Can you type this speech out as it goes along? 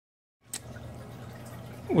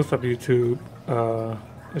What's up, YouTube?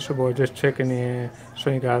 It's your boy just checking in,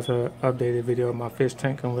 showing you guys an updated video of my fish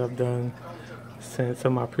tank and what I've done since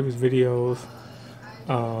some of my previous videos.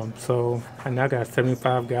 So I now got a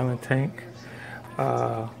 75-gallon tank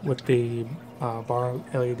with the bar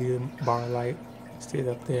LED bar light. See it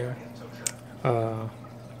up there.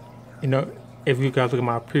 You know, if you guys look at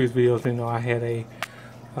my previous videos, you know I had a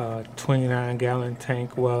 29-gallon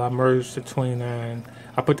tank. Well, I merged the 29.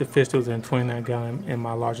 I put the fish that was in 29-gallon in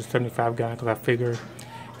my larger 75-gallon because I figured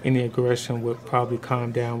any aggression would probably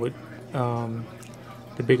calm down with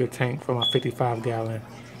the bigger tank for my 55-gallon.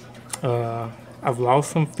 I've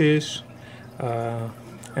lost some fish,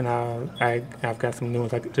 and I've got some new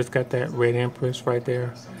ones. I just got that red empress right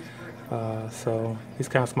there. So it's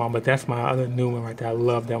kind of small, but that's my other new one right there. I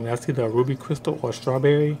love that one. That's either a ruby crystal or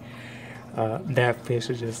strawberry. That fish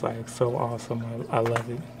is just like so awesome. I love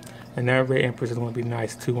it. And that red empress is going to be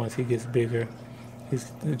nice too once he gets bigger. He's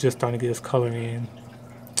just starting to get his color in.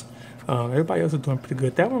 Everybody else is doing pretty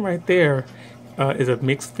good. That one right there is a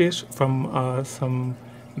mixed fish from some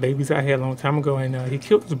babies I had a long time ago, and he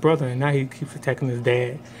killed his brother, and now he keeps attacking his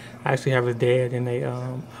dad. I actually have his dad in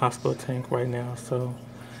a hospital tank right now, so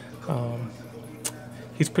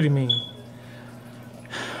he's pretty mean.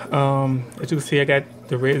 As you can see, I got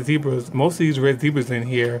the red zebras. Most of these red zebras in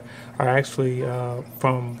here are actually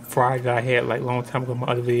from fry that I had like a long time ago in my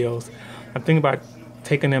other videos. I'm thinking about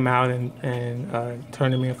taking them out and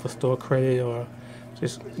turning them in for store credit or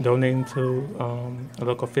just donating to a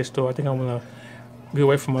local fish store. I think I want to get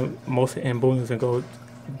away from most of Mbunas and go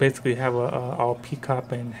basically have a all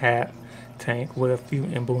peacock and hat tank with a few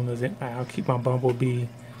Mbunas in. I'll keep my bumblebee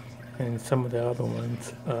and some of the other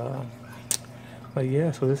ones. But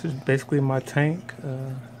yeah, so this is basically my tank.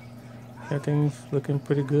 Everything's looking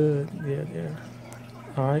pretty good. Yeah.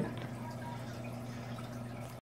 All right.